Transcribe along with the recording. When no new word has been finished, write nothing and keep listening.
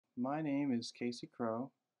My name is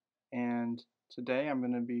Crowe, and today I'm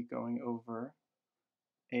going to be going over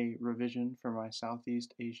a revision for my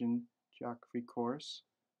Southeast Asian Geography course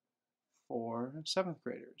for 7th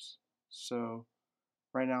graders. So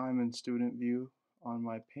right now I'm in student view on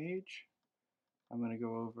my page. I'm going to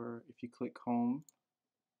go over, if you click home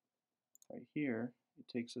right here, it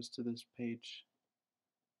takes us to this page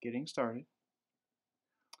getting started.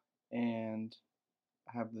 And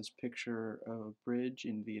I have this picture of a bridge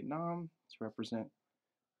in Vietnam to represent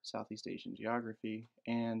Southeast Asian geography,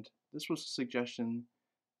 and this was a suggestion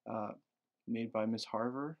uh, made by Miss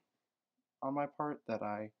Harver on my part that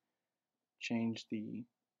I change the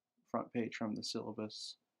front page from the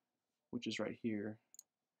syllabus, which is right here,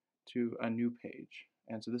 to a new page.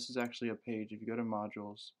 And so this is actually a page, if you go to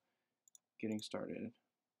modules, getting started,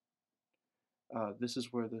 this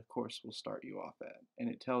is where the course will start you off at, and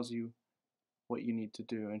it tells you what you need to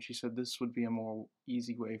do. And she said this would be a more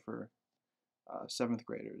easy way for 7th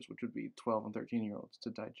graders, which would be 12 and 13-year-olds,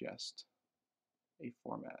 to digest a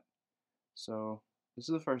format. So this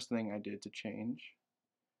is the first thing I did to change.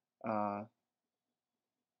 Uh,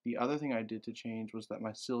 the other thing I did to change was that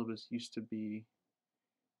my syllabus used to be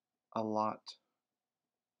a lot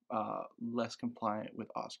less compliant with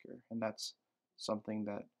Oscar, and that's something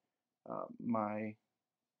that my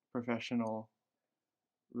professional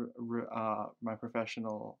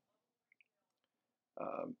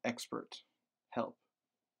expert help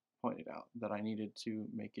pointed out that I needed to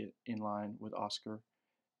make it in line with Oscar,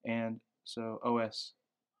 and so OSCQR.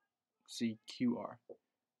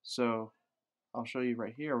 So I'll show you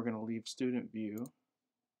right here. We're going to leave student view.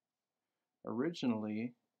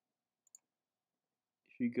 Originally,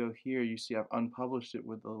 if you go here, you see I've unpublished it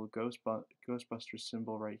with the little Ghostbuster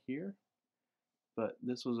symbol right here. But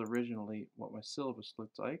this was originally what my syllabus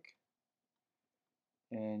looked like.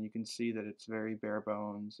 And you can see that it's very bare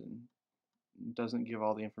bones and doesn't give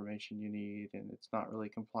all the information you need, and it's not really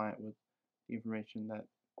compliant with the information that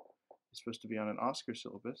is supposed to be on an Oscar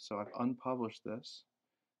syllabus. So I've unpublished this.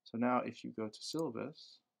 So now if you go to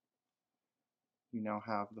syllabus, you now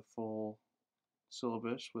have the full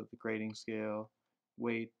syllabus with the grading scale,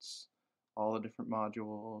 weights, all the different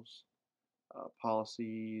modules,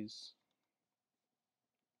 policies,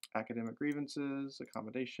 academic grievances,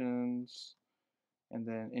 accommodations, and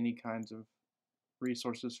then any kinds of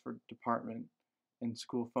resources for department and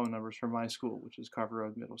school phone numbers for my school, which is Carver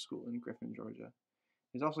Road Middle School in Griffin, Georgia.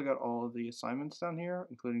 It's also got all of the assignments down here,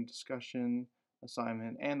 including discussion,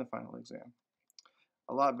 assignment, and the final exam.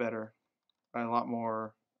 A lot better, a lot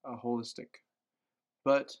more holistic.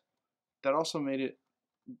 But that also made it,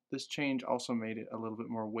 this change also made it a little bit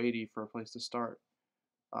more weighty for a place to start.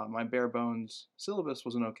 My bare bones syllabus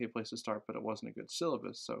was an okay place to start, but it wasn't a good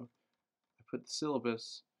syllabus, so I put the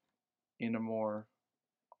syllabus in a more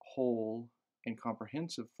whole and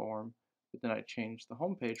comprehensive form, but then I changed the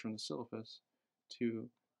homepage from the syllabus to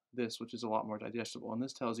this, which is a lot more digestible. And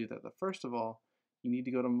this tells you that, first of all, you need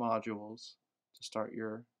to go to modules to start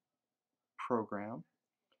your program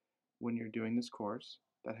when you're doing this course.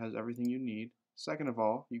 That has everything you need. Second of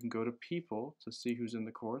all, you can go to people to see who's in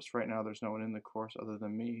the course. Right now there's no one in the course other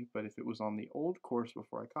than me, but if it was on the old course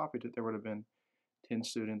before I copied it, there would have been 10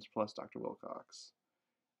 students plus Dr. Wilcox.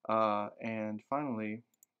 And finally,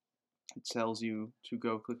 it tells you to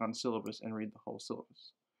go click on syllabus and read the whole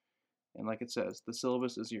syllabus. And like it says, the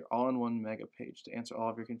syllabus is your all-in-one mega page to answer all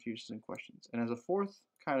of your confusions and questions. And as a fourth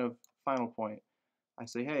kind of final point, I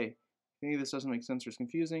say, hey, if any of this doesn't make sense or is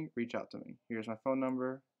confusing, reach out to me. Here's my phone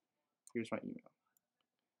number. Here's my email.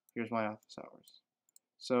 Here's my office hours.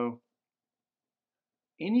 So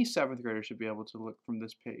any 7th grader should be able to look from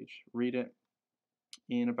this page, read it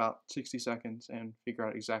in about 60 seconds, and figure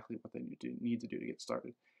out exactly what they need to do to get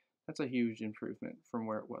started. That's a huge improvement from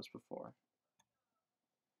where it was before.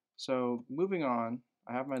 So moving on,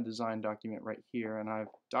 I have my design document right here, and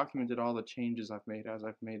I've documented all the changes I've made as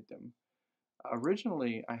I've made them.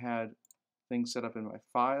 Originally, I had things set up in my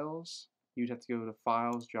files. You'd have to go to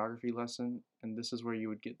Files, Geography Lesson, and this is where you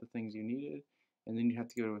would get the things you needed, and then you'd have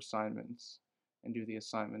to go to Assignments and do the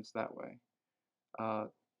assignments that way.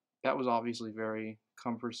 That was obviously very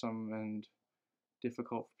cumbersome and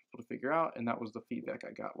difficult for people to figure out, and that was the feedback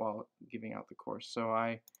I got while giving out the course. So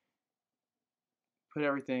I put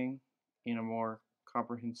everything in a more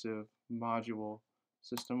comprehensive module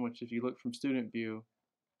system, which if you look from student view,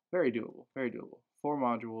 very doable, very doable. 4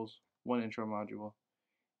 modules, 1 intro module,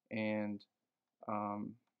 and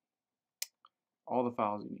all the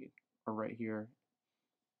files you need are right here.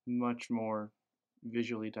 Much more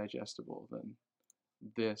visually digestible than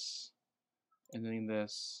this, and then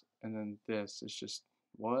this, and then this. It's just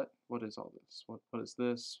What is all this? What is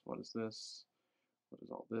this? What is this? What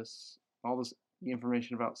is all this? All this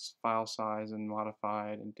information about file size and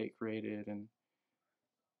modified and date created and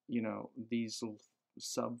these little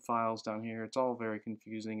sub files down here. It's all very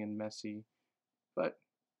confusing and messy. But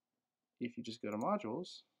if you just go to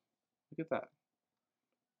modules, look at that.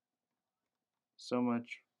 So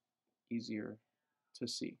much easier to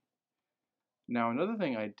see. Now another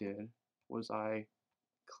thing I did was I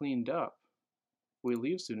cleaned up. We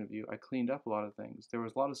leave student view, I cleaned up a lot of things. There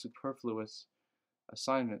was a lot of superfluous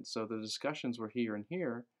assignments. So the discussions were here and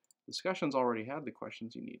here. Discussions already had the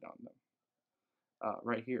questions you need on them.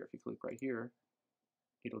 Right here, if you click right here,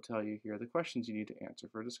 it'll tell you here are the questions you need to answer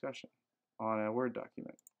for a discussion on a Word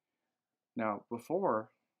document. Now,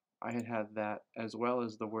 before, I had that as well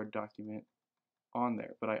as the Word document on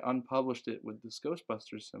there, but I unpublished it with this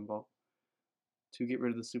Ghostbusters symbol to get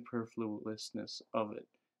rid of the superfluousness of it.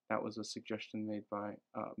 That was a suggestion made by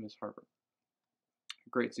Ms. Harper.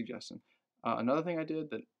 Great suggestion. Another thing I did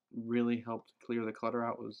that really helped clear the clutter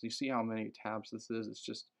out was, you see how many tabs this is? It's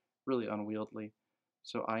just really unwieldy.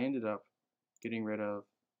 So I ended up getting rid of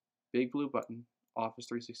Big Blue Button, Office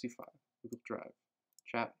 365, Google Drive,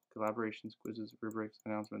 Chat, Collaborations, Quizzes, Rubrics,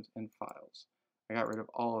 Announcements, and Files. I got rid of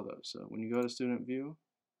all of those. So when you go to Student View,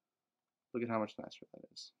 look at how much nicer that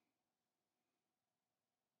is.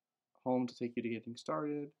 Home to take you to getting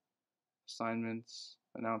started, assignments,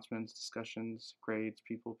 announcements, discussions, grades,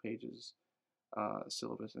 people, pages,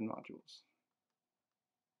 syllabus, and modules.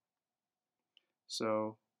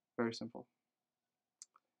 So very simple.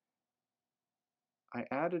 I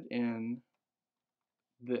added in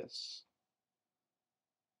this.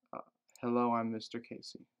 Hello, I'm Mr.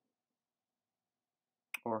 Casey.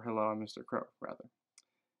 Or hello, I'm Mr. Crowe, rather.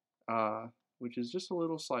 Which is just a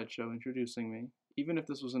little slideshow introducing me. Even if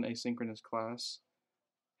this was an asynchronous class,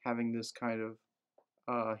 having this kind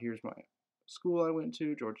of, here's my school I went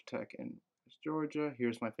to, Georgia Tech in Georgia.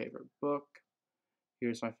 Here's my favorite book.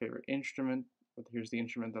 Here's my favorite instrument. Here's the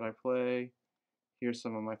instrument that I play. Here's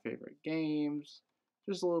some of my favorite games.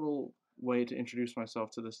 Just a little way to introduce myself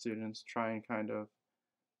to the students, try and kind of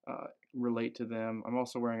relate to them. I'm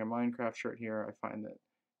also wearing a Minecraft shirt here. I find that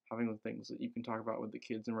having the things that you can talk about with the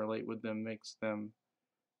kids and relate with them makes them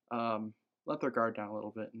let their guard down a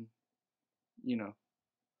little bit and,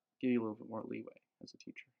 give you a little bit more leeway as a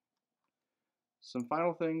teacher. Some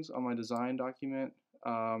final things on my design document.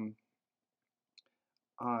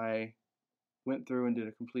 I went through and did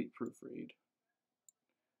a complete proofread.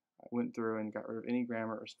 I went through and got rid of any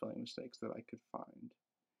grammar or spelling mistakes that I could find.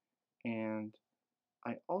 And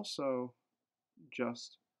I also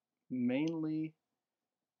just mainly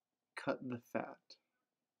cut the fat.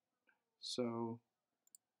 So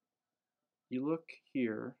you look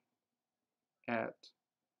here at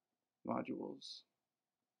modules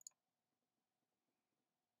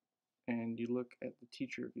and you look at the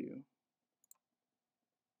teacher view.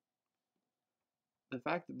 The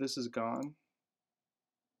fact that this is gone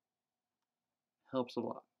helps a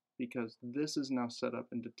lot because this is now set up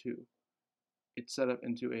into two. It's set up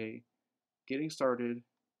into a getting started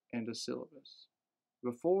and a syllabus.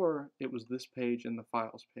 Before, it was this page and the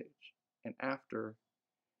files page, and after,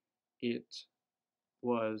 it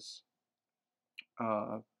was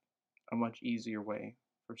a much easier way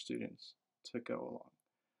for students to go along.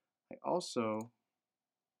 I also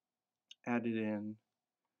added in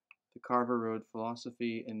the Carver Road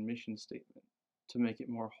philosophy and mission statement to make it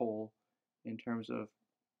more whole in terms of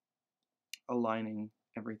aligning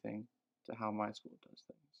everything to how my school does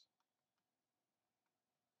things.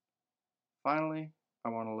 Finally, I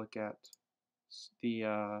want to look at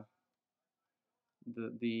the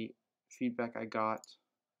feedback I got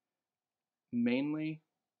mainly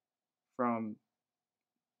from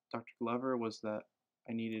Dr. Glover was that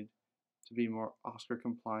I needed to be more Oscar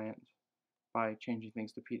compliant by changing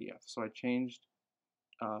things to PDF. So I changed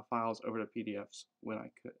files over to PDFs when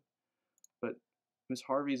I could. But Ms.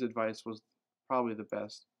 Harvey's advice was probably the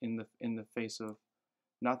best in the face of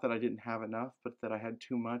not that I didn't have enough, but that I had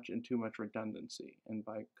too much and too much redundancy. And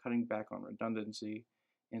by cutting back on redundancy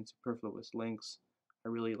and superfluous links, I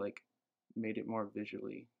really made it more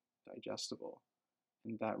visually digestible.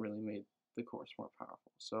 And that really made the course more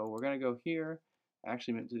powerful. So we're going to go here. I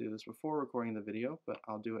actually meant to do this before recording the video, but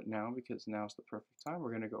I'll do it now because now's the perfect time.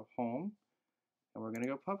 We're going to go home and we're going to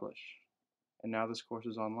go publish. And now this course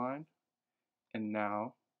is online and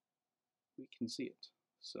now we can see it.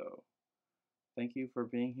 So thank you for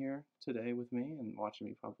being here today with me and watching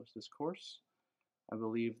me publish this course. I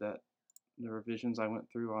believe that the revisions I went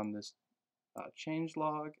through on this change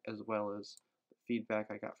log, as well as the feedback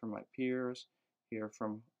I got from my peers, hear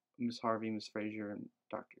from Miss Harvey, Miss Frazier, and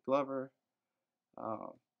Dr. Glover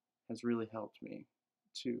um, has really helped me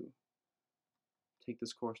to take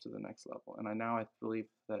this course to the next level. And I believe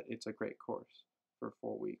that it's a great course for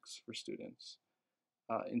 4 weeks for students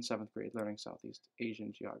in seventh grade learning Southeast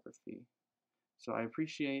Asian geography. So I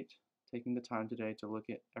appreciate taking the time today to look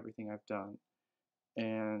at everything I've done.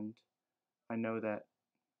 And I know that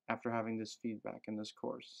after having this feedback in this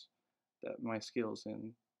course, that my skills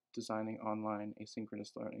in designing online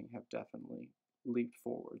asynchronous learning have definitely leaped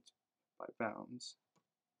forward by bounds.